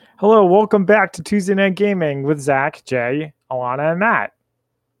Hello, welcome back to Tuesday Night Gaming with Zach, Jay, Alana, and Matt.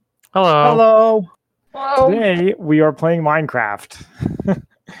 Hello. Today we are playing Minecraft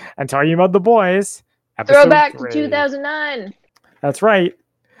and talking about The Boys. Throwback to 3. 2009. That's right.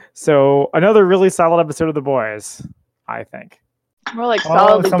 So another really solid episode of The Boys, I think. More like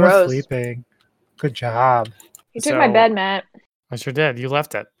solidly someone's gross. sleeping. Good job. You took my bed, Matt. I sure did. You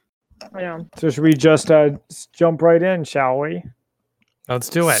left it. I know. So should we just jump right in, shall we? Let's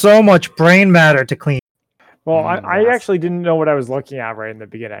do it. So much brain matter to clean. Well, I yes. actually didn't know what I was looking at right in the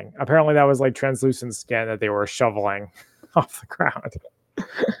beginning. Apparently that was like translucent skin that they were shoveling off the ground.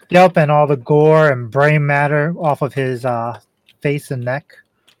 Yep, and all the gore and brain matter off of his face and neck.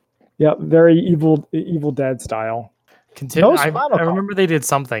 Yep, very Evil Dead style. No I spinal cord. remember they did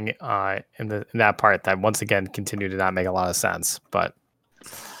something in that part that once again continued to not make a lot of sense, but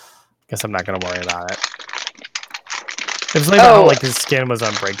guess I'm not going to worry about it. It was like how like his skin was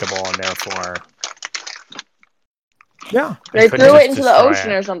unbreakable and therefore Yeah. They couldn't threw just it into the destroy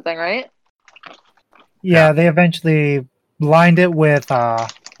ocean it. or something, right? Yeah, they eventually lined it with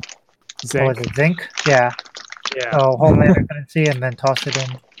what Zinc. was it, zinc? Yeah. Yeah. So Homelander couldn't see and then tossed it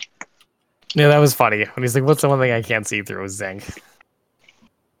in. yeah, that was funny. When he's like, "What's the one thing I can't see through?" Is zinc.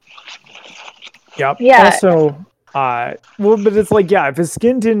 Yep. Yeah. Also, well, but it's like, yeah, if his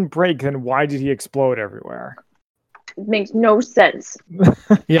skin didn't break, then why did he explode everywhere? It makes no sense.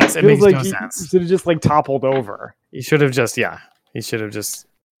 Yes, it Feels makes like no he sense. should have just like toppled over. He should have just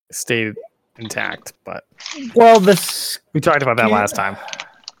stayed intact. But Well, this. we talked about that last time.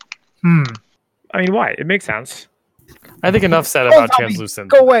 I mean, why? It makes sense. I think enough said Oh, about zombie. translucent.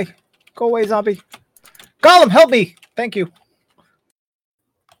 Go away. Go away, zombie. Gollum, help me. Thank you.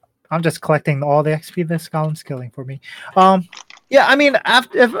 I'm just collecting all the XP this Gollum's killing for me. Yeah, I mean,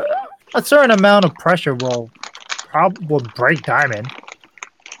 if a certain amount of pressure will break Diamond.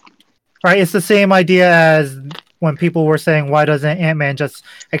 Right? It's the same idea as when people were saying, why doesn't Ant-Man just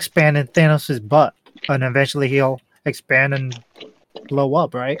expand in Thanos' butt? And eventually he'll expand and blow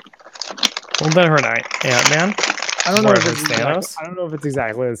up, right? Well, that hurt Ant-Man. I don't know Or if if it's it's exactly, Thanos? I don't know if it's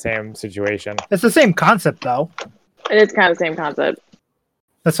exactly the same situation. It's the same concept, though. It is kind of the same concept.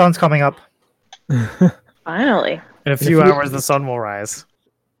 The sun's coming up. Finally. In a few hours, the sun will rise.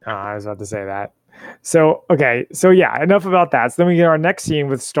 I was about to say that. So okay, so yeah, enough about that. So then we get our next scene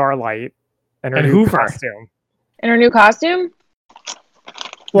with Starlight and her And new Hoover. costume. In her new costume?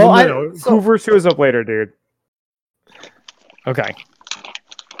 Well, No, Hoover shows up later, dude. Okay.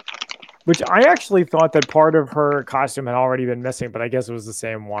 Which I actually thought that part of her costume had already been missing, but I guess it was the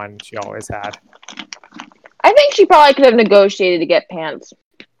same one she always had. I think she probably could have negotiated to get pants.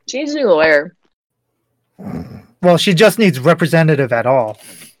 She needs a new lawyer. Well, she just needs representative at all.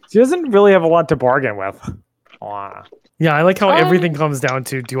 She doesn't really have a lot to bargain with. Alana. Yeah, I like how Um, everything comes down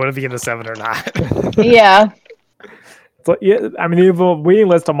to: do you want to be in the 7 or not? Yeah. So, yeah, I mean, they have a waiting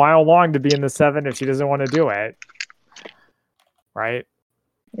list a mile long to be in the 7 if she doesn't want to do it. Right?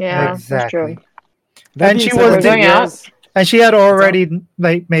 Yeah, that's true. That And being she said, was the going thing out. is- And she had already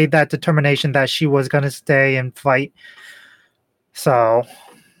made that determination that she was going to stay and fight. So,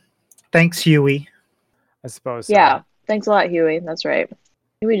 thanks, Huey. I suppose. So. Yeah. Thanks a lot, Huey. That's right.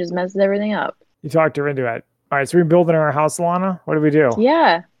 Huey just messes everything up. You talked her into it. All right, so we're building our house, Lana. What do we do?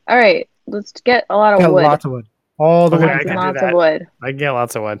 Yeah. All right. Let's get a lot of Got wood. lots of wood. All the Okay, wood. I we can got. do Lots that. of wood. I can get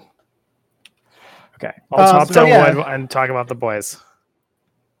lots of wood. Okay. I'll chop so down yeah. wood and talk about the boys.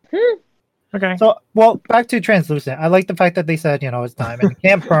 Okay. So, well, back to translucent. I like the fact that they said, it's diamond. It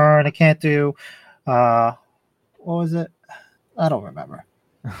can't burn. It can't do. What was it? I don't remember.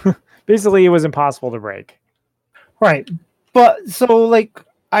 Basically, it was impossible to break. Right, but so like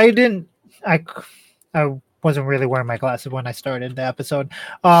I wasn't really wearing my glasses when I started the episode.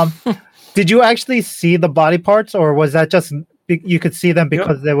 Did you actually see the body parts, or was that just you could see them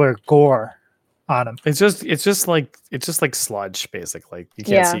because they were gore on them? It's just like sludge, basically. You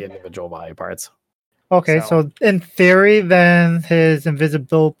can't see individual body parts. Okay, so in theory, then his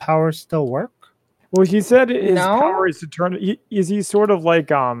invisible powers still work. Well, he said his No. power is to turn. Is he sort of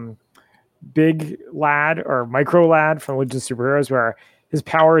like Big Lad or Micro Lad from Legend of Superheroes, where his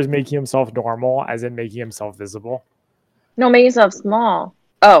power is making himself normal, as in making himself visible? No, make yourself small.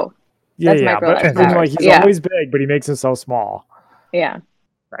 Oh, Yeah, That's yeah. Micro But Lad's like powers. he's Yeah. always big, but he makes himself small. yeah.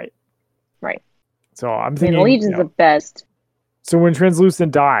 So I'm I mean, thinking. the Legion's the best. So when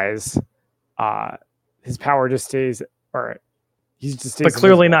Translucent dies, his power just stays, or he just stays. But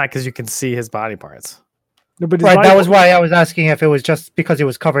clearly invisible. not, because you can see his body parts. No, but his Right, body- that was why I was asking if it was just because he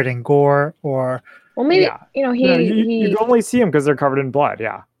was covered in gore, or Well, maybe Yeah. he No, you can only see him because they're covered in blood.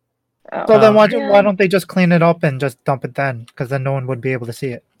 Yeah. oh, so then why yeah. why don't they just clean it up and just dump it then? Because then no one would be able to see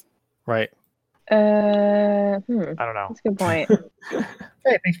it. Right. I don't know. That's a good point.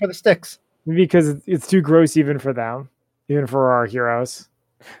 Hey, thanks for the sticks. Maybe because it's too gross even for them, even for our heroes.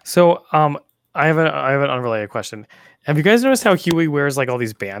 So, I have an unrelated question. Have you guys noticed how Huey wears like all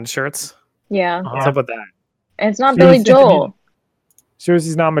these band shirts? Yeah. What's up with that? And it's not She Billy was- Joel. Shows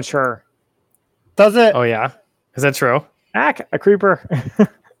he's not mature. Does it? Oh yeah, is that true? A creeper.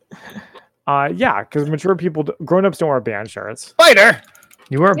 Yeah, because mature people, grown-ups don't wear band shirts. Spider!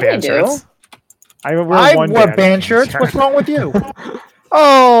 You wear Yeah, band they do. shirts. I wear I one wore band shirts. shirt. What's wrong with you?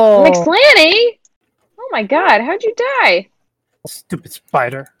 Oh, McSlanty? Oh my god, how'd you die? stupid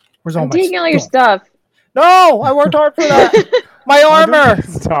spider. Where's all I'm my taking all your stuff? stuff. No, I worked hard for that. My armor.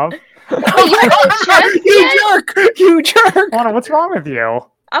 Stuff. you have a chest You yet? jerk! You jerk! Lana, what's wrong with you?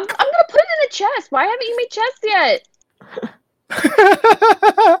 I'm gonna put it in the chest. Why haven't you made chests yet?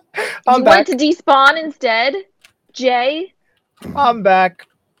 I'm You back. wanted to despawn instead? Jay? I'm back.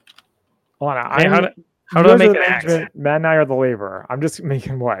 Lana, Hey, I'm, how do I you guys make are an the axe? management, Matt and I are the laborer. I'm just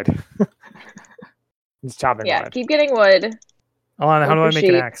making wood. Just chopping Yeah, wood. keep getting wood. Alana, how do I Work make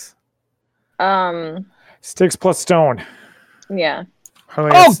your an sheep. axe? Sticks plus stone. Yeah. How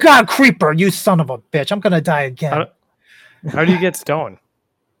do I Oh get, God, creeper! You son of a bitch! I'm gonna die again. how do you get stone?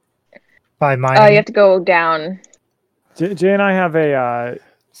 By Oh, mining. you have to go down. Jay and I have a.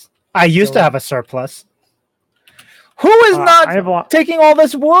 I used to So- have a surplus. Who is I not have a lot. taking all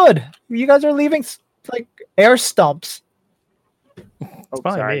this wood? You guys are leaving like air stumps. Oh,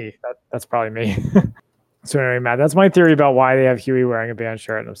 probably sorry. me. That's probably me. So anyway, Matt, that's my theory about why they have Huey wearing a band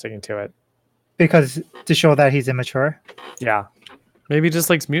shirt, and I'm sticking to it. Because to show that he's immature. Yeah. Maybe he just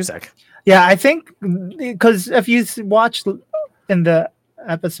likes music. Yeah, I think because if you watch in the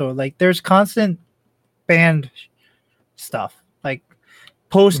episode, like there's constant band stuff, like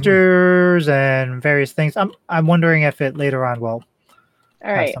posters and various things. I'm wondering if it later on will.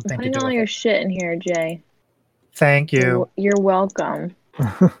 All right, I'm something to putting do all with your it. shit in here, Jay. Thank you. You're welcome.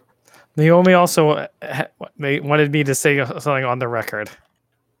 Naomi also they wanted me to say something on the record,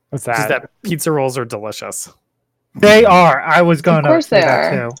 What's which is that? that pizza rolls are delicious. They are. I was going to course say they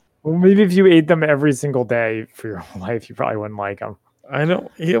that are. too. Well, maybe if you ate them every single day for your whole life, you probably wouldn't like them. I don't.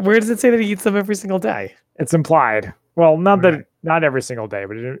 Where does it say that he eats them every single day? It's implied. Well, not Right. that not every single day,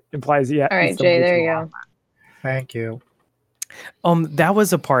 but it implies yeah. All right, Jay, there you go. Thank you. That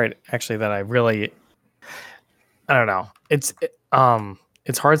was a part actually that I really, I don't know.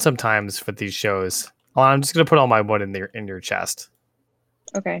 It's hard sometimes for these shows. Well, I'm just gonna put all my wood in your chest,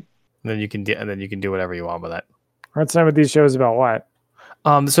 Okay. and then you can do whatever you want with it. Hard time with these shows about what?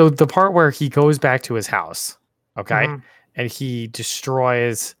 So the part where he goes back to his house, okay, Mhm. and he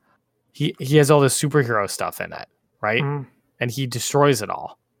destroys, he has all this superhero stuff in it, right? Mhm. And he destroys it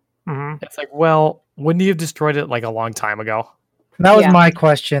all. Mhm. It's like, well, wouldn't he have destroyed it like a long time ago? That was Yeah. my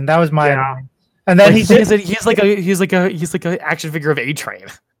question. That was my. Yeah. And then Like, he did. he's like an action figure of A-Train.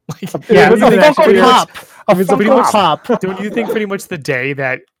 Like, Yeah, It a wasn't actually- Funko Pop. A it was a Funko pop. Pop. don't you think pretty much the day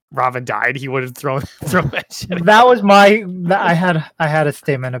that Robin died, he would have thrown that shit? That was my. I had a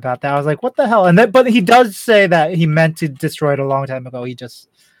statement about that. I was like, "What the hell?" And then, but he does say that he meant to destroy it a long time ago. He just,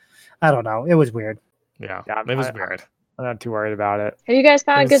 I don't know. It was weird. Yeah, Yeah, it was I- weird. I'm not too worried about it. Have you guys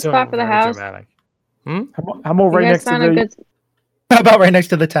found It a was good so spot for the very house? dramatic. How about right You guys next to found a the? good. How about right next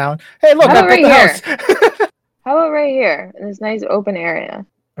to the town? Hey, look, How I about built the right house. How about right here in this nice open area?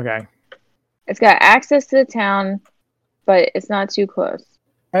 Okay. It's got access to the town, but it's not too close.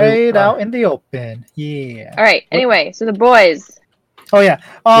 Right out in the open. Yeah. All right. Anyway, so the boys. Oh yeah.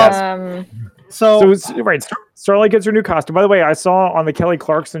 Um. So, So it's, right, Starlight gets her new costume. By the way, I saw on the Kelly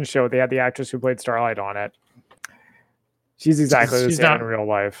Clarkson show they had the actress who played Starlight on it. She's exactly the She's same not- in real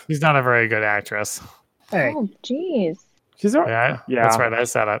life. She's not a very good actress. hey, Oh, jeez. She's Yeah, Yeah. that's right. I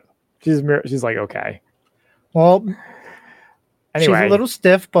said it. she's like okay. well, Anyway, she's a little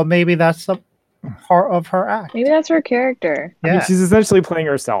stiff, but maybe that's a part of her act. Maybe that's her character. I mean, Yeah. she's essentially playing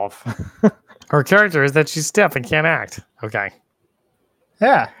herself. Her character is that she's stiff and can't act. Okay.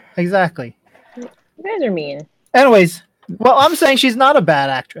 Yeah. Exactly. You guys are mean. Anyways, well, I'm saying she's not a bad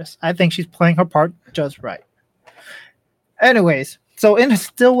actress. I think she's playing her part just right. Anyways, so in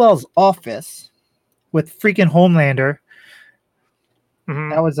Stillwell's office with freaking Homelander,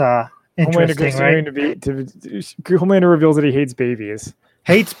 Mhm. that was Homelander interesting, right? Homelander reveals that he hates babies.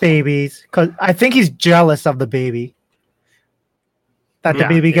 Hates babies because I think he's jealous of the baby. That the Yeah,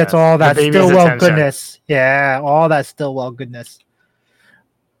 baby gets yeah. all The that baby's Stillwell attention. goodness. Yeah, all that Stillwell goodness.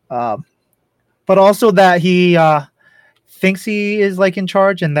 But also that he thinks he is like in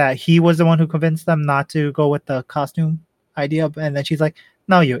charge and that he was the one who convinced them not to go with the costume idea. And then she's like,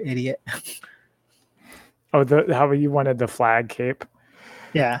 "No, you idiot." Oh, how you wanted the flag cape?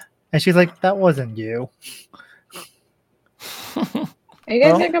 Yeah. And she's like, "That wasn't you." Are you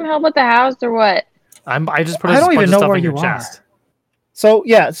guys Well- gonna come help with the house or what? I just put I a don't bunch even of know stuff where in your you are. chest. So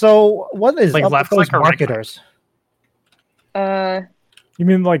yeah, so what is Like up with left those click or right click? marketers? You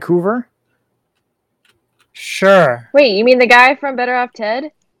mean like Hoover? Sure, Wait, you mean the guy from Better Off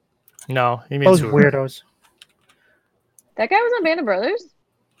Ted? No, he means those Hoover. weirdos. That guy was on Band of Brothers?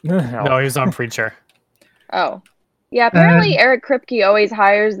 No, he was on Preacher. Oh. Yeah, apparently Eric Kripke always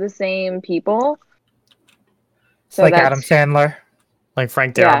hires the same people. It's So like that's- Adam Sandler. Like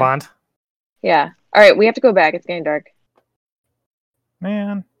Frank Yeah. Darabont. Yeah. Alright, we have to go back. It's getting dark.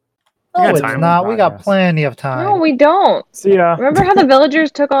 Man. No, got it's time. not. We got Progress. plenty of time. No, we don't. See ya. Remember how the villagers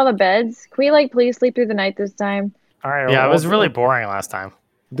took all the beds? Can we please sleep through the night this time? All right. Yeah, it we'll- was really we'll boring last time.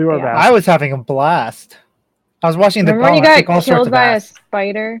 do our Yeah. best. I was having a blast. I was watching the Remember when you Gauntlet take got all sorts killed of by a ass.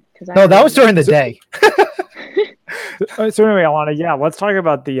 spider? 'Cause I No, that was remember. during the day. So anyway, Alana, yeah, let's talk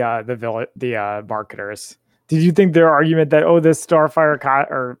about the marketers. Did you think their argument that this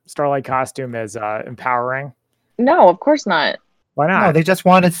or Starlight costume is empowering? No, of course not. Why not? No, they just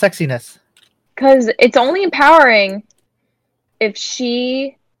wanted sexiness. Because it's only empowering if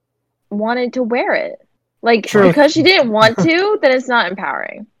she wanted to wear it. Like, True. because she didn't want to, then it's not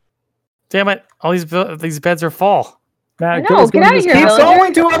empowering. Damn it! All these beds are full. Matt, I let's know, go get to outta this here, Keep house. villager.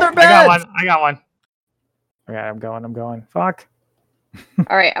 going to other I beds. got one. I got one. Okay, I'm going. Fuck.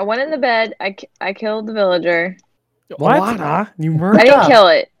 All right, I went in the bed. I killed the villager. What? Alana, you I murdered. didn't job. kill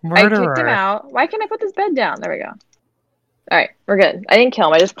it. I Murderer. kicked him out. Why can't I put this bed down? There we go. All right, we're good. I didn't kill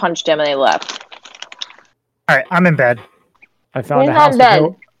him. I just punched him and they left. All right, I'm in bed. I found a Who's house. on With bed?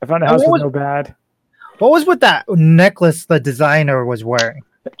 no, I found a Oh, house what with was- no bad. What was with that necklace the designer was wearing?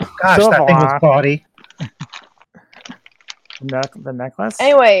 Gosh, So that thing was far. gaudy. The necklace.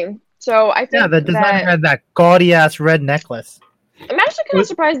 Anyway, so I think Yeah, the designer that had that gaudy ass red necklace. I'm actually kind of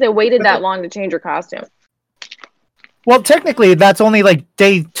surprised they waited that long to change her costume. Well, technically, that's only like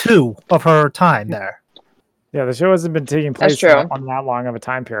day 2 of her time there. Yeah, the show hasn't been taking That's place true. on that long of a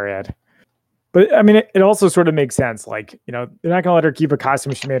time period. But I mean, it also sort of makes sense. Like, they're not gonna let her keep a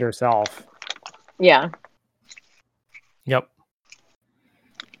costume she made herself. Yeah. Yep.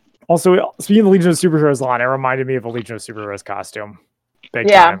 Also, speaking of the Legion of Superheroes line, it reminded me of a Legion of Superheroes costume. Big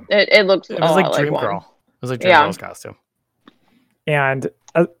Yeah, time. it looks It a was lot like like Dream one. Girl. It was like Dream Yeah. Girl's costume. And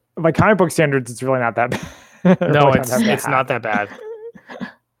by comic book standards, it's really not that bad. No, Really it's not that bad.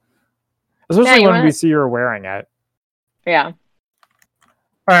 Especially Yeah, you when we wanna- see her wearing it. Yeah.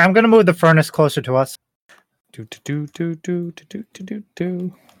 All right, I'm going to move the furnace closer to us Do do do do do do do do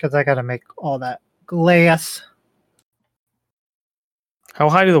do. because I got to make all that glass. How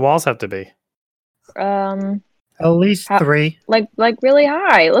high do the walls have to be? At least How- 3. Like really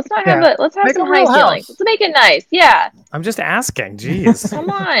high. Let's not have Yeah. let's have Make some a real high ceilings. house. Let's make it nice. Yeah. I'm just asking. Jeez.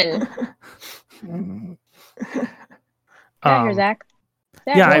 Come on. Get out here, Zach.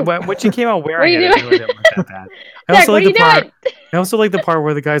 Zach, Yeah, move. when she came out wearing you it, it doing? really didn't look that bad. I Zach, also what like are you the part. doing? I also like the part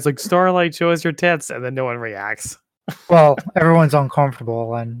where the guy's like, "Starlight, show us your tits," and then no one reacts. Well, everyone's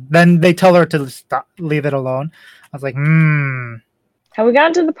uncomfortable, and then they tell her to stop, leave it alone. I was like, Have we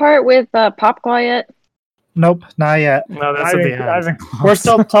gotten to the part with Popclaw yet? nope, not yet. No, that's I at the haven't- I end. haven't We're closed.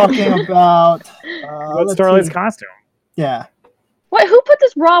 still talking about About let's Starlight's see. costume. Yeah. What? Who put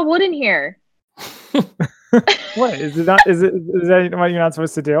this raw wood in here? What is it? Not? Is that what you're not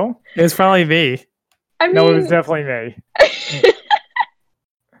supposed to do? It's probably me. I mean, No, it was definitely me.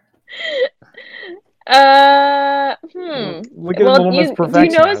 Look at Well, Little Miss do you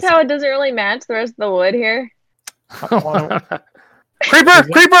Perfectionist. notice how it doesn't really match the rest of the wood here? Creeper!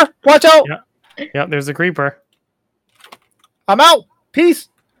 Creeper! Watch out! Yep, there's a creeper. I'm out! Peace!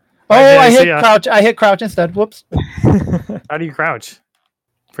 Oh, Alright, I see hit ya. crouch. I hit crouch instead. Whoops. How do you crouch?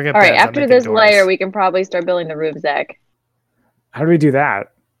 Forget All right, beds, I'm after making this doors. layer, we can probably start building the roof, Zach. How do we do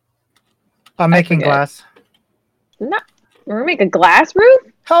that? I'm making forget. glass. No, we're gonna make a glass roof.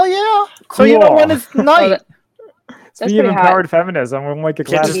 Hell yeah! So you know Cool. when it's night. That's Speaking of pretty hot. empowered feminism, we're like a You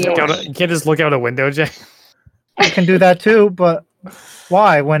can't, class. just look out you can't just look out a window, Jay. I can do that too, but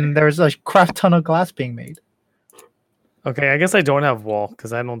why when there's a crap ton of glass being made? Okay, I guess I don't have wool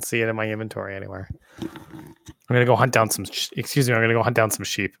because I don't see it in my inventory anywhere. I'm gonna go hunt down some. Excuse me. I'm gonna go hunt down some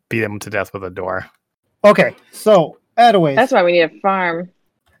sheep. Beat them to death with a door. Okay, so anyways, That's why we need a farm.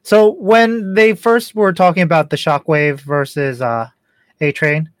 so when they first were talking about the Shockwave versus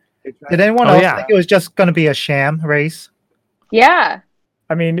A-Train, did anyone Oh, else yeah. think it was just going to be a sham race? Yeah,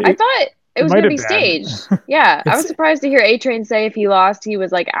 I mean, I thought it was might gonna be have been. staged. Yeah, I was It's- surprised to hear A-Train say if he lost, he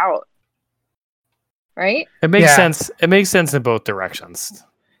was like out. Right? It makes Yeah. sense. It makes sense in both directions.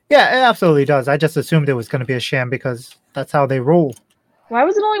 Yeah, it absolutely does. I just assumed it was going to be a sham because that's how they roll. Why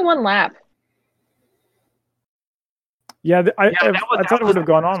was it only one lap? Yeah, I that thought it was would have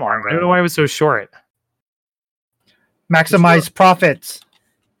gone on I don't know longer. why it was so short. Maximize profits.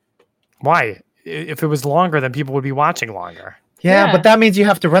 Why? If it was longer, then people would be watching longer. Yeah, Yeah. but that means you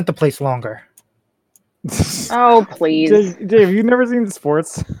have to rent the place longer. Oh, please. Dave, you've never seen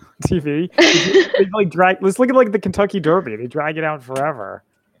sports TV? They like drag. Let's look at like the Kentucky Derby. They drag it out forever.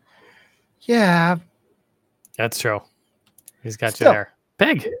 Yeah, That's true. He's got Still. you there.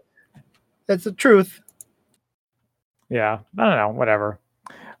 Pig. that's the truth. Yeah, I don't know. Whatever.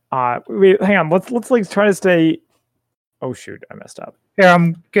 Wait, hang on. Let's like try to stay. Oh shoot, I messed up. Here,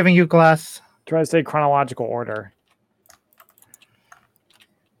 I'm giving you glass. Try to stay chronological order.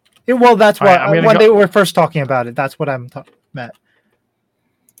 Yeah, well, that's All what right, I'm gonna when go- they were first talking about it. That's what I'm meant.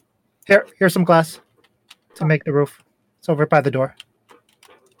 Here's some glass to make the roof. It's over by the door.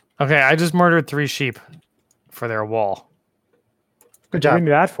 Okay, I just murdered 3 sheep for their wall. Good What do we job.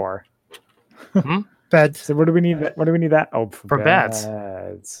 need that for? Beds. So what do we need? What do we need that? Oh, For beds.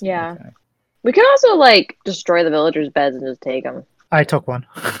 beds. Yeah. Okay. We could also like destroy the villagers' beds and just take them. I took one.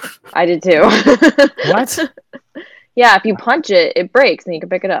 I did too. What? Yeah, if you punch it, it breaks and you can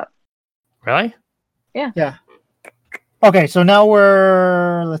pick it up. Really? Okay, so now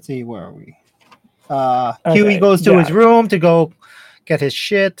let's see, where are we? Huey Okay, goes to yeah. his room to go get his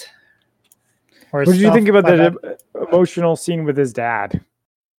shit. Or his What did you stuff, think about my the bad. emotional scene with his dad?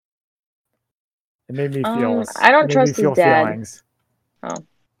 It made me feel. I don't it made me trust his feel dad. feelings.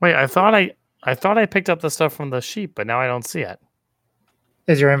 Wait, I thought I picked up the stuff from the sheep, but now I don't see it.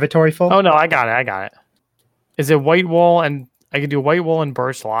 Is your inventory full? Oh no, I got it. Is it white wool and I can do white wool and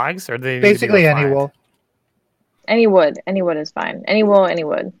birch logs, or do they need to be Basically any refined? wool. Any wood is fine. Any wool, any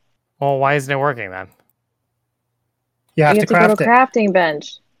wood. Well, why isn't it working then? You have You to have to go to craft a it. crafting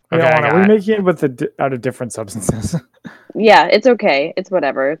bench. Okay, I got We're it. making it with out of different substances. Yeah, it's okay. It's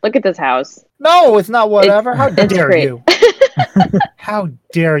whatever. Look at this house. No, it's not whatever. How it's dare great. you? How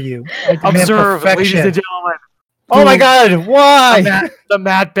dare you? I demand Observe, ladies perfection. and gentlemen. Oh my Boom. god, why? The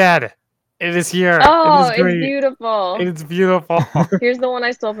mat bed. It is here. Oh, it is it's great. beautiful. It's beautiful. Here's the one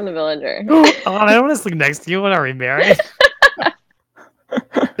I stole from the villager. Oh, I want to sleep next to you when are we married?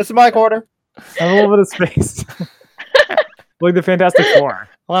 This is my quarter. Have a little bit of space. Like the Fantastic Four.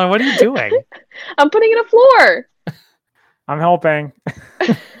 Hold on, what are you doing? I'm putting in a floor. I'm helping.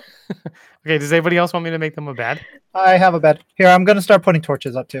 Okay, does anybody else want me to make them a bed? I have a bed. Here, I'm gonna start putting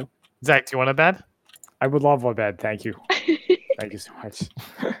torches up too. Zach, do you want a bed? I would love a bed. Thank you. Thank you so much.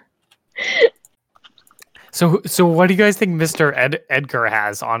 So what do you guys think Mr. Edgar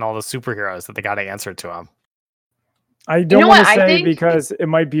has on all the superheroes that they got to answer to him? I don't know want what to I say think? because it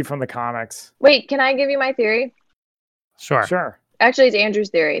might be from the comics. Wait, can I give you my theory? Sure. Sure. Actually, it's Andrew's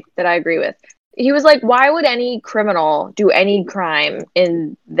theory that I agree with. He was like, why would any criminal do any crime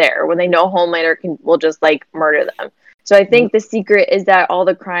in there when they know Homelander will just like murder them? So I think the secret is that all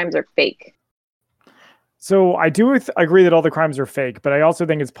the crimes are fake. So I do agree that all the crimes are fake, but I also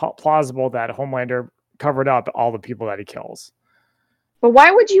think it's plausible that Homelander covered up all the people that he kills. But why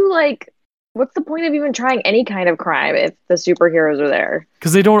would you like, what's the point of even trying any kind of crime if the superheroes are there?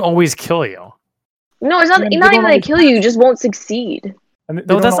 Because they don't always kill you. No, it's not, Yeah, they not don't even that they always kill you, you just won't succeed. And they No,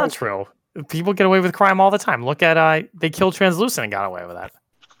 don't that's all- not true. People get away with crime all the time. Look at they killed Translucent and got away with that.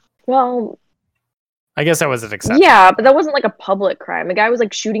 Well, I guess that was an exception. yeah, but that wasn't like a public crime. The guy was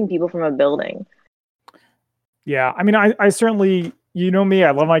like shooting people from a building. Yeah, I mean, I certainly, you know me,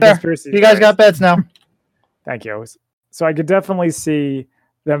 I love my There. conspiracy. You guys theories. got beds now. Thank you. So I could definitely see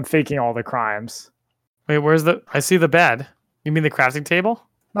them faking all the crimes. Wait, where's the? I see the bed. You mean the crafting table?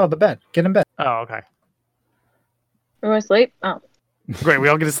 No, the bed. Get in bed. Oh, okay. You want to sleep? Oh. Great. We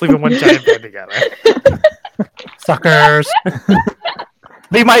all get to sleep in one giant bed together. Suckers.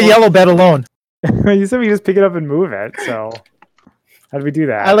 Leave my yellow bed alone. You said we just pick it up and move it. So how do we do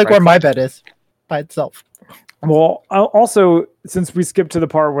that? I like Right? where my bed is by itself. Well, also, since we skipped to the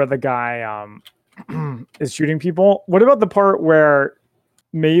part where the guy is shooting people, what about the part where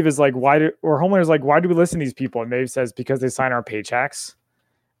Maeve is like, or Homelander's like, why do we listen to these people? And Maeve says, because they sign our paychecks.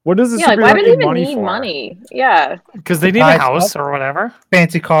 What does the Yeah, like why superhero do they even money need for? money? Yeah. Because they need Buy a house stuff. or whatever.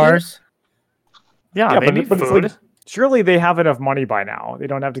 Fancy cars. Yeah, Yeah, they need it's food. like, surely they have enough money by now. They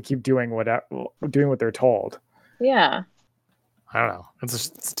don't have to keep doing what they're told. Yeah. I don't know. It's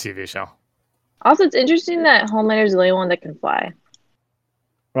a TV show. Also, it's interesting that Homelander's the only one that can fly.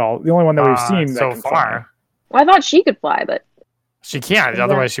 Well, the only one that we've seen that so can fly. far. Well, I thought she could fly, but She can't. Yeah,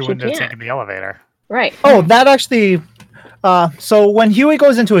 Otherwise, she she wouldn't have can't. taken the elevator. right. Oh, that actually. So when Huey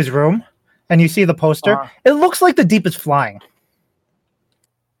goes into his room and you see the poster, it looks like the Deep is flying.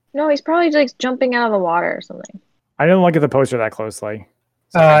 No, he's probably like jumping out of the water or something. I didn't look at the poster that closely.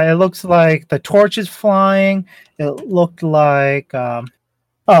 It looks like the torch is flying. It looked like the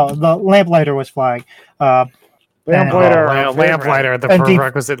lamplighter was flying. Lamplighter, Lamplighter, the And deep-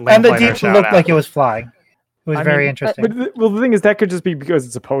 prerequisite And the lamplighter deep shout looked out. like it was flying. It was I very mean, interesting. But the thing is, that could just be because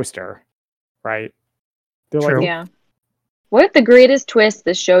it's a poster, right? They're True. like, Yeah. What if the greatest twist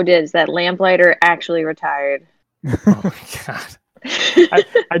this show did is that Lamplighter actually retired? Oh my god.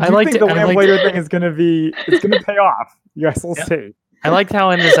 I do liked think the it- I liked- Lamplighter thing is going to pay off. You guys will Yeah. see. I liked how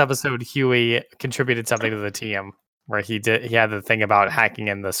in this episode Huey contributed something to the team where he had the thing about hacking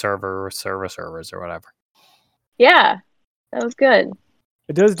in the servers or whatever. Yeah, that was good.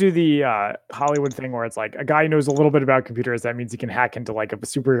 It does do the Hollywood thing where it's like a guy who knows a little bit about computers. That means he can hack into like a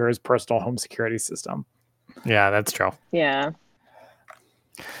superhero's personal home security system. Yeah, that's true. Yeah.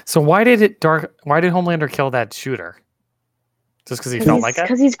 So why did Homelander kill that shooter? Just because he felt like it?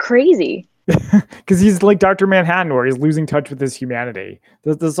 Because he's crazy. Because he's like Dr. Manhattan, where he's losing touch with his humanity.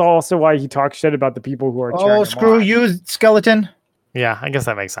 This is also why he talks shit about the people who are cheering Oh, him screw on. you, skeleton. Yeah, I guess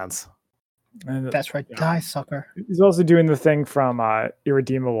that makes sense. And That's right. Yeah. Die, sucker. he's also doing the thing from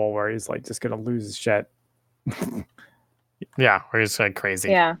Irredeemable, where he's like just gonna lose his shit. Yeah, where he's like crazy.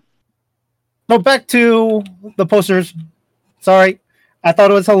 Yeah. So back to the posters. Sorry. I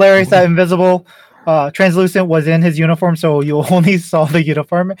thought it was hilarious that Invisible Translucent was in his uniform, so you only saw the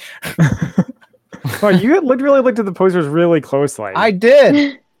uniform. Oh, you literally looked at the posters really closely. I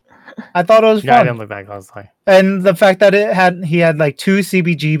did. I thought it was Yeah, I fun. didn't look that closely. And the fact that he had like 2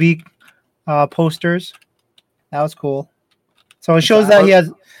 CBGB posters. That was cool. So it shows that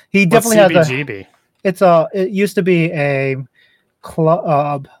he definitely has a CBGB? it used to be a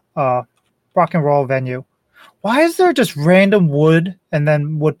club rock and roll venue. Why is there just random wood and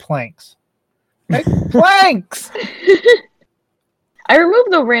then wood planks? Like, planks. I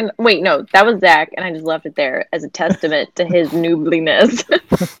removed the random. Wait, no, that was Zach, and I just left it there as a testament to his noobliness.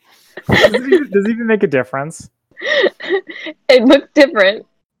 does it even make a difference? It looks different.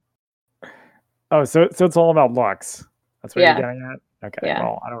 Oh, so it's all about looks. That's what Yeah. you're getting at? Okay, Yeah.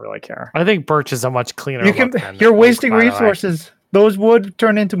 well, I don't really care. I think Birch is a much cleaner. You can. look than You're Oak, wasting by the way. resources. Those wood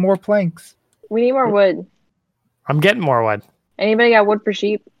turn into more planks. We need more wood. I'm getting more wood. Anybody got wood for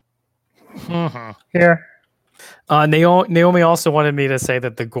sheep? Mhm. Here. Naomi also wanted me to say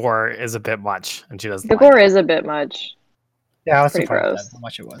that the gore is a bit much, and she doesn't. The like gore it. is a bit much. Yeah, I was Pretty surprised gross. at how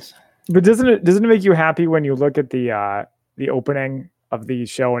much it was. But doesn't it make you happy when you look at the opening of the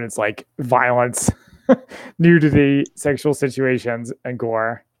show and it's like violence, nudity, sexual situations, and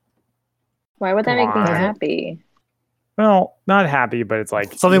gore? Why would that make me Come on. happy? Well, not happy, but it's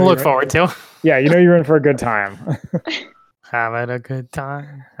like Something to you know look you're- forward to. Yeah, you know you're in for a good time. Having a good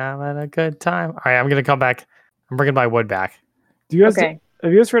time. Having a good time. All right, I'm gonna come back. I'm bringing my wood back. Do you guys Okay.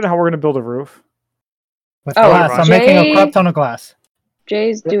 have you guys heard how we're gonna build a roof? With Oh, glass. I'm making a Jay- crap ton of glass.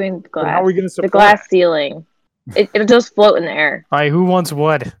 Jay's doing But glass. how are we gonna The support glass it? ceiling. It'll just float in the air. All right, who wants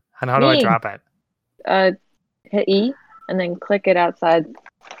wood? And how do I Me. drop it? Hit E and then click it outside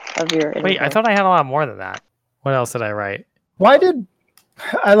of your. Wait, I thought I had a lot more than that. What else did I write? Why did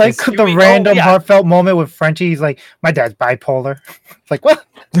I like Is the Huey- oh, random yeah. heartfelt moment with Frenchie? He's like, "My dad's bipolar." It's like, what?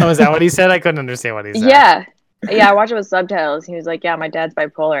 Oh, is that what he said? I couldn't understand what he said. Yeah. Yeah, I watched it with subtitles. He was like, "Yeah, my dad's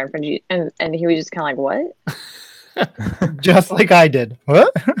bipolar," and he was just kind of like, "What?" Just like I did.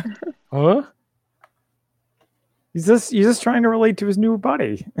 What? Huh? He's just trying to relate to his new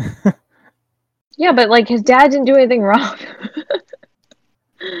buddy. Yeah, but like his dad didn't do anything wrong.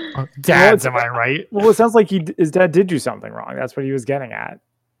 Dads, am I right? Well, it sounds like his dad did do something wrong. That's what he was getting at.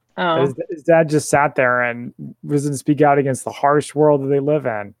 Oh, His dad just sat there and doesn't speak out against the harsh world that they live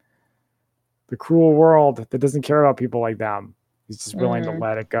in, the cruel world that doesn't care about people like them. He's just willing to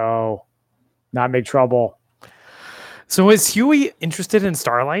let it go, not make trouble. So is Huey interested in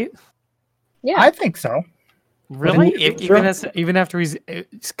Starlight? yeah. I think so. Really? Sure. Even after he's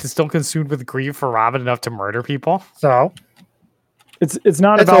still consumed with grief for Robin enough to murder people? So It's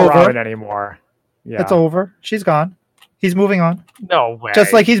not It's about over. Robin anymore. Yeah, it's over. She's gone. He's moving on. No way.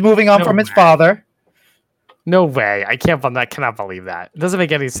 Just like he's moving on No from his way. father. No way. I cannot believe that. It doesn't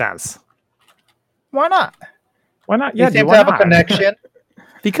make any sense. Why not? Why not? You Yeah, seem dude, to why have a not? connection.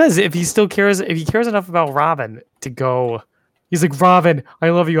 Because if he cares enough about Robin to go, he's like, Robin, I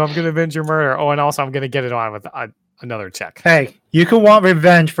love you. I'm gonna avenge your murder. Oh, and also I'm gonna get it on with another chick. Hey, you can want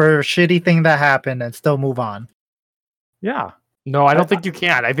revenge for a shitty thing that happened and still move on. Yeah, No, I don't think you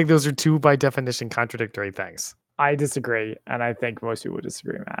can. I think those are two by definition contradictory things. I disagree, and I think most people would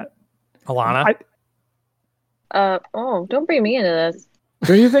disagree, Matt. Alana, Don't bring me into this.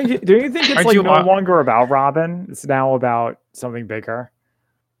 Don't you think it's Aren't like you no on- longer about Robin? It's now about something bigger.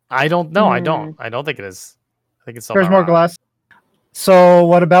 I don't know. I Hmm. don't. I don't think it is. I think it's still There's about more Robin. glass. So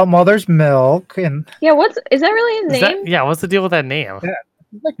what about Mother's Milk and Yeah, is that really his name? Yeah, what's the deal with that name? Yeah.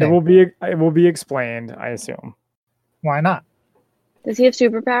 It nickname? will be explained, I assume. Why not? Does he have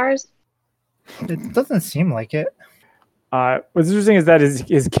superpowers? It doesn't seem like it. What's interesting is that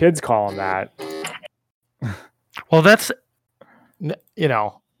his kids call him that. Well, that's you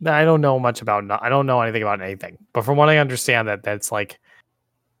know, I don't know much about. I don't know anything about anything, but from what I understand, that's like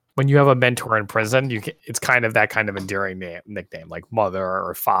when you have a mentor in prison, it's kind of that kind of endearing nickname, like mother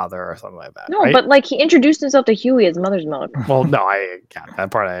or father or something like that. No, right? but like he introduced himself to Huey as Mother's Milk. Well, no, that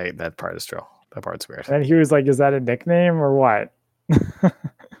part is true. That part's weird. And he was like, "Is that a nickname or what?"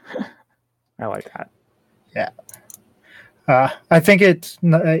 I like that. I think it's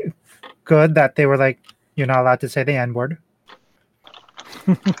good that they were like, you're not allowed to say the N-word.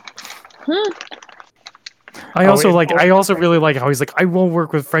 I also really like how he's like, I won't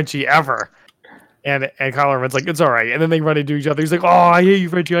work with Frenchie ever. And Kylo Ren's like, it's all right. And then they run into each other. He's like, oh, I hate you,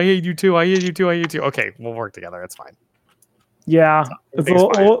 Frenchie. I hate you too. I hate you too. I hate you too. Okay, we'll work together. It's fine. Yeah, it's a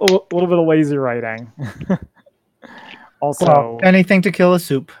little bit of lazy writing. Also, Well, anything to kill a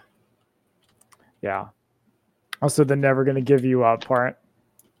soup. yeah. Also, the never gonna give you up part.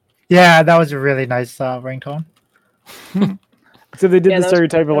 Yeah, that was a really nice ringtone. So they did Yeah, the that was-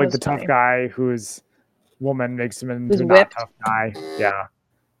 stereotype of that like was the tough funny. guy whose woman makes him into Who's a not whipped. tough guy. Yeah,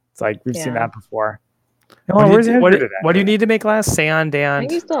 it's like we've seen Yeah. that before. What Where's do Andrew you, today? what do you need to make last? Sand I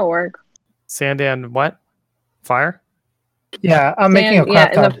think he's and still at work. what? Fire? Yeah, I'm making a Yeah,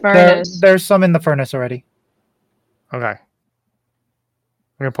 crap in the ton. furnace. There's some in the furnace already. Okay. I'm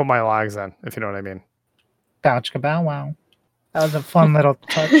gonna put my logs in, if you know what I mean. Ouch, kabow, wow. That was a fun little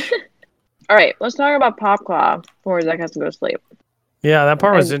touch. All right, let's talk about Popclaw before Zach has to go to sleep. Yeah, that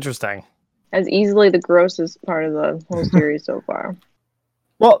part was I- interesting. As easily the grossest part of the whole series so far.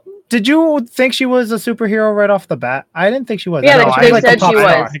 Well, did you think she was a superhero right off the bat? I didn't think she was. Yeah, I they- know, they like the said she pop was.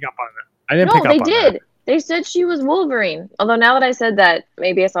 star. I didn't pick up on that. I didn't No, pick up they on did. that. They said she was Wolverine. Although now that I said that,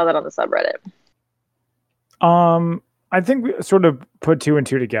 maybe I saw that on the subreddit. I think we sort of put two and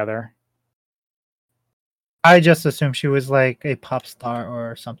two together. I just assumed she was like a pop star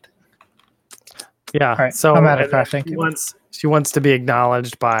or something. Yeah. right, So I'm out of and then craft, thank you. she wants to be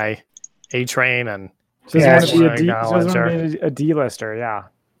acknowledged by A-Train, and She doesn't Yeah, want to be a she- D. She doesn't acknowledge want to be a D-lister. Yeah.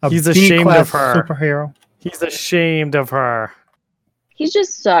 He's ashamed B-class of her. superhero. he's ashamed of her. He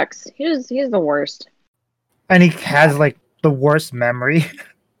just sucks. He's the worst. And he has like the worst memory.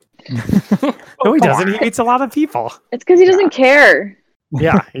 No, he doesn't. He hates a lot of people. It's because he doesn't care.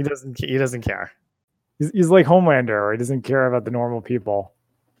 Yeah, he doesn't. He doesn't care. He's like Homelander, or he doesn't care about the normal people.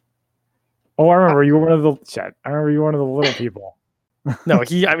 Oh, I remember you were one of the shit. I remember you were one of the little people. No,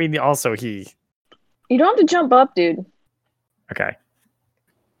 he. I mean, also he. You don't have to jump up, dude. Okay.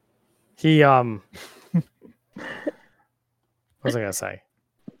 He. What was I gonna say?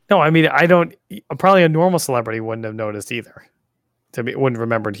 No, I mean, I don't. Probably a normal celebrity wouldn't have noticed either. Wouldn't have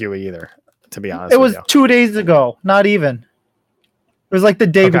remembered Huey either. To be honest, It was with you. 2 days ago, not even. It was like the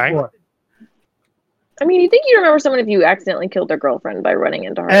day Okay. before. I mean, you think you remember someone if you accidentally killed their girlfriend by running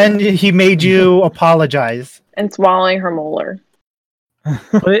into her And he made you apologize. and swallowing her molar.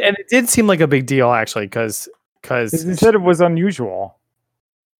 But it did seem like a big deal actually, because He said it was unusual.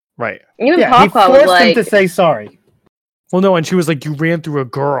 right. Even Yeah, he Popclaw forced was like, him to say sorry. Well, no, and she was like, "You ran through a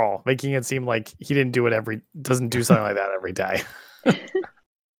girl," making it seem like he didn't do it doesn't do something like that every day, right?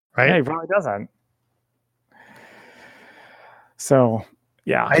 Yeah, he probably doesn't. So,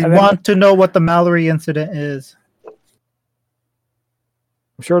 yeah. I And then want to know what the Mallory incident is. I'm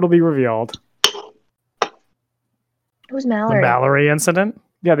sure it'll be revealed. who's The Mallory? Mallory incident.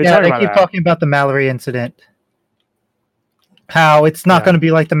 Yeah, they Yeah, talk they about keep that. talking about the Mallory incident. How it's not Yeah. going to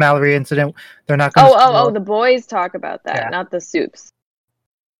be like the Mallory incident. They're not going Oh, the boys talk about that, Yeah. not the soups.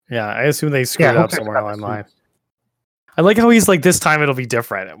 Yeah, I assume they screwed Yeah, who up cares somewhere about along the the line. I like how he's like, "This time it'll be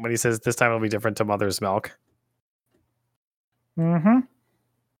different." When he says, "This time it'll be different" to Mother's Milk. Mm-hmm.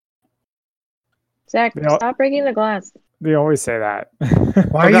 Zach, You know- stop breaking the glass. They always say that.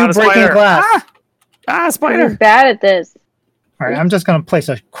 Why are Oh, God, you a breaking spider. glass? He's Spider. bad at this. All right, I'm just going to place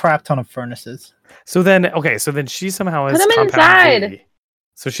a crap ton of furnaces. So then she somehow has Put 'em Compound inside. V.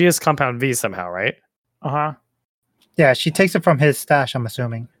 So she has Compound V somehow, right? Uh-huh. Yeah, she takes it from his stash, I'm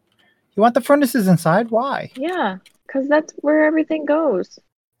assuming. You want the furnaces inside? Why? Yeah, because that's where everything goes.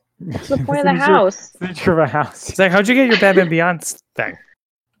 What's the point of the Nature- house? Nature of a house. Zach, how'd you get your Batman Beyond thing?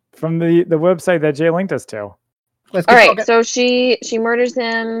 From the website that Jay linked us to. Let's All get right, talking. so she murders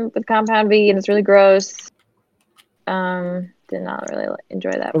him with Compound V, and it's really gross. Did not really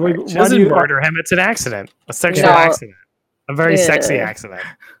enjoy that But, like, part. She Why do doesn't you- murder him. It's an accident. A sexual No. accident. A very sexy Yeah. accident.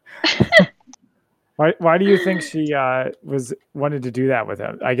 Why do you think she wanted to do that with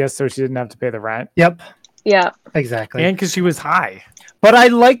him? I guess so she didn't have to pay the rent. Yep, Yeah. exactly. And because she was high. But I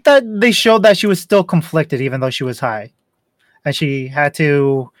like that they showed that she was still conflicted, even though she was high, and she had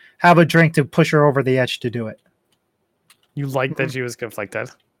to have a drink to push her over the edge to do it. You like that she was conflicted.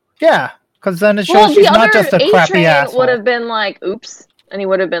 Yeah, because then it shows Well, she's the not other just a A crappy train asshole. would have been like, "Oops," and he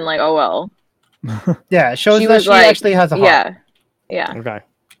would have been like, "Oh well." Yeah, it shows She that was she like, actually has a heart. Yeah. Yeah. Okay.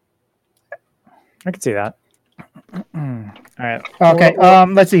 I could see that. All right. Okay. Well,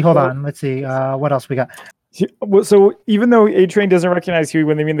 Let's see. Hold on. Let's see. What else we got? so even though A Train doesn't recognize Huey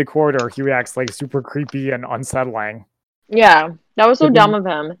when they meet in the corridor, Huey acts like super creepy and unsettling. Yeah. That was so Did dumb we- of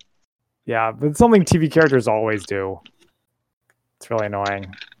him. Yeah, but it's something TV characters always do. It's really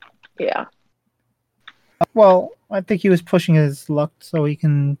annoying. Yeah. Well, I think he was pushing his luck so he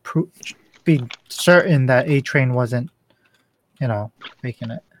can be certain that A Train wasn't,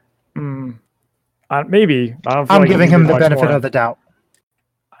 faking it. Maybe. I don't feel I'm like he giving did him the much benefit more. of the doubt.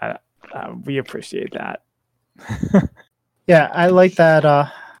 We appreciate that. Yeah, I like that.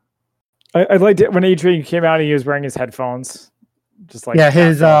 I liked it when A Train came out and he was wearing his headphones. Just like Yeah,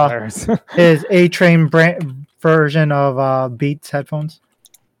 his, players. His A Train version of Beats headphones.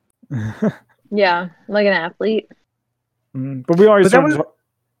 Yeah. Like an athlete. But we always But that sort was- of-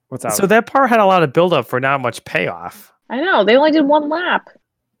 what's up? So that part had a lot of buildup for not much payoff, I know. They only did one lap.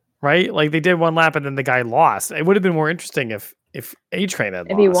 right? Like they did one lap and then the guy lost. It would have been more interesting if A Train had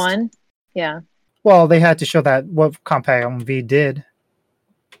If lost. he won. Yeah. Well, they had to show that what Compound V did.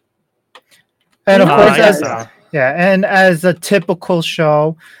 And of Oh, course, I guess as a typical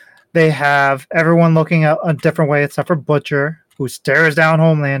show, they have everyone looking at a different way except for Butcher, who stares down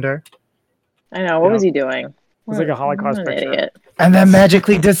Homelander I know. What was he doing? It's like a Holocaust What an picture. idiot. and then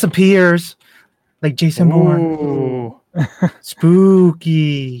magically disappears, like Jason Bourne. Ooh.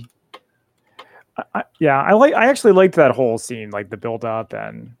 Spooky. I actually liked that whole scene, like the build up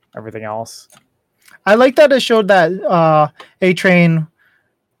and everything else. I like that it showed that A Train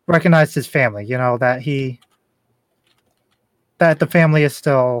recognized his family. That the family is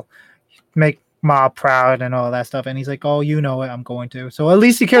still make Ma proud and all that stuff. And he's like, "Oh, you know it. I'm going to." So at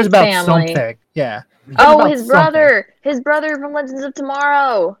least he cares about Family. something. Yeah. He cares Oh, about his something. brother. His brother from Legends of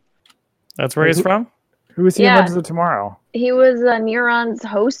Tomorrow. That's where he's from? Who was he in Yeah. Legends of Tomorrow? He was Neuron's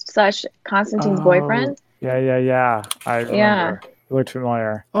host / Constantine's Oh, boyfriend. Yeah. I remember. He looked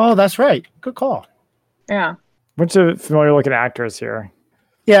familiar. Oh, that's right. Good call. Yeah. Bunch of familiar looking actors here.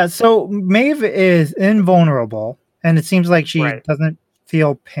 Yeah. So Maeve is invulnerable, and it seems like she Right. doesn't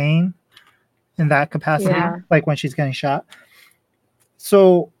feel pain in that capacity, Yeah. like when she's getting shot.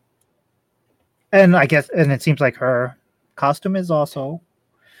 So, and it seems like her costume is also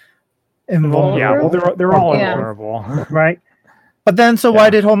invulnerable. Yeah, well, they're all Yeah. invulnerable. Right. But then, so Yeah. why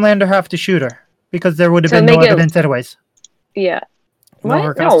did Homelander have to shoot her? Because there would have To been no make it- evidence anyways. Yeah. No, What?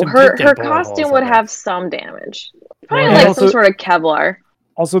 her No, costume her did get bullet holes costume in would it. have some damage. Probably Well, like also- some sort of Kevlar.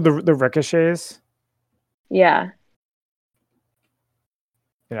 Also, the ricochets. Yeah.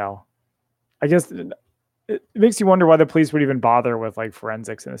 I guess it makes you wonder why the police would even bother with like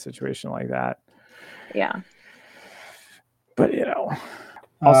forensics in a situation like that. Yeah. But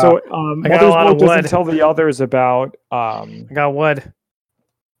also, I got a Mother's lot Milk of doesn't wood. tell the others about I got wood.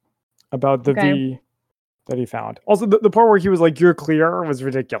 the Okay. V that he found. Also, the part where he was like, "You're clear," was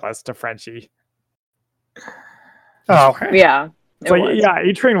ridiculous to Frenchie. Oh, Yeah. It's it like, was. yeah,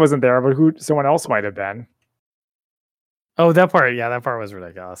 A Train wasn't there, but someone else might have been. Oh, that part. Yeah, that part was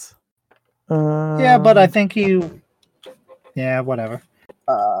ridiculous. yeah, but I think whatever.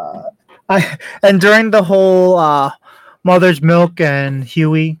 And during the whole Mother's Milk and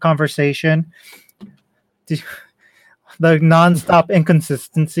Huey conversation, the nonstop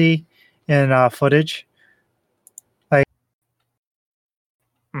inconsistency in footage.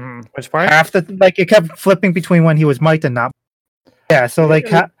 Mhm. Which part? Half it kept flipping between when he was mic'd and not. Yeah, so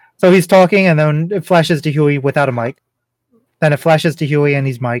so he's talking and then it flashes to Huey without a mic. Then it flashes to Huey and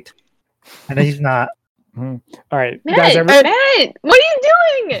he's mic'd, and then he's not. All right, Matt, guys, Matt, what are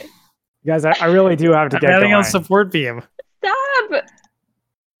you doing? guys, I really do have to I'm get adding going. on support beam. Stop.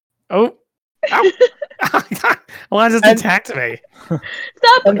 Oh. Ow. Alonzo And- attacked me. Stop.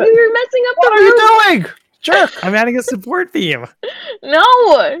 And- You're messing up What the are you room. doing, jerk? I'm adding a support beam.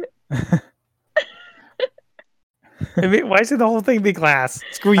 No. Why should the whole thing be glass?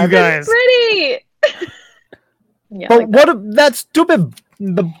 Screw you That's guys. pretty. Yeah. But like that. that stupid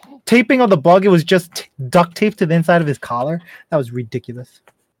the taping of the bug? It was just duct taped to the inside of his collar. That was ridiculous.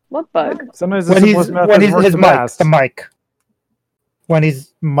 What bug? Sometimes the When simplest method works his the mic, best. the mic, when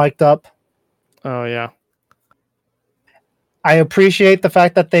he's mic'd up. Oh yeah. I appreciate the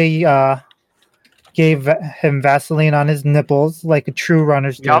fact that they gave him Vaseline on his nipples like a true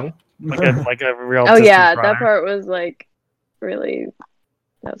runners do. Yup. like a real. Oh distance yeah, that runner. part was like really.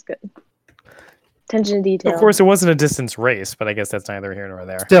 That was good. Attention to detail. Of course, it wasn't a distance race, but I guess that's neither here nor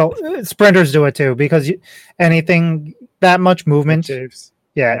there. Still, sprinters do it too because anything that much movement, Chiefs.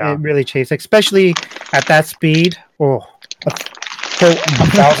 yeah, it really chafes, especially at that speed. Oh,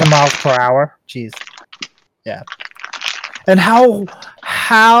 1,000 miles per hour. Jeez, yeah. And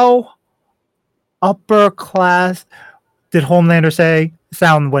how upper class did Homelander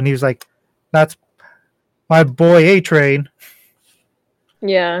sound when he was like, "That's my boy A-Train."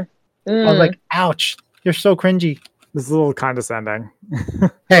 Yeah. I was like, "Ouch, you're so cringy." This is a little condescending.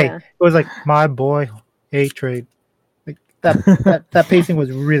 Hey, Yeah. it was like my boy A-Train. Like that pacing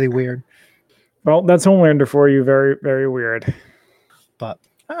was really weird. Well, that's Homelander for you. Very, very weird. But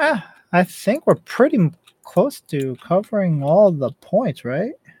I think we're pretty close to covering all the points,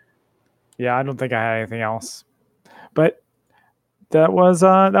 right? Yeah, I don't think I had anything else. But that was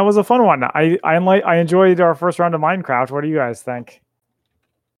a fun one. I enjoyed our first round of Minecraft. What do you guys think?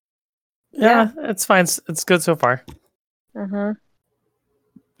 Yeah, it's fine. It's good so far. Uh-huh.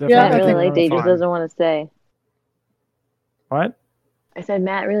 Yeah, Matt I really think liked it. He just fun. doesn't want to say. What? I said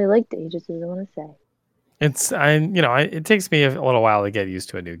Matt really liked it. He just doesn't want to say. It takes me a little while to get used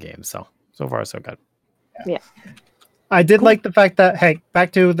to a new game. So far so good. I did like the fact that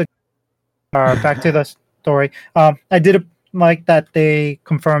back to the story. I did like that they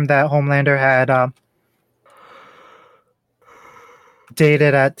confirmed that Homelander had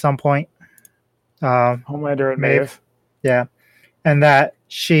dated at some point. Homelander and Maeve. Maeve. Yeah, and that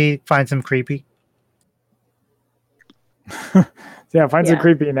she finds him creepy. Yeah, finds it Yeah.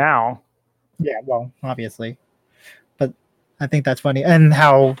 creepy now. Yeah, well, obviously, but I think that's funny, and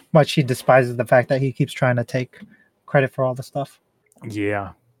how much he despises the fact that he keeps trying to take credit for all the stuff.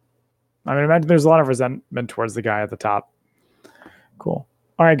 Yeah. I mean, imagine there's a lot of resentment towards the guy at the top. Cool.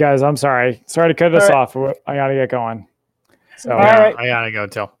 All right, guys. I'm sorry. Sorry to cut us off. I got to get going. So, All right. I gotta go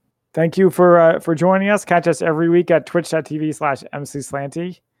too. thank you for joining us. Catch us every week at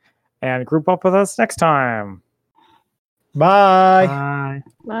twitch.tv/MCSlanty and group up with us next time. Bye. Bye.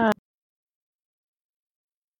 Bye.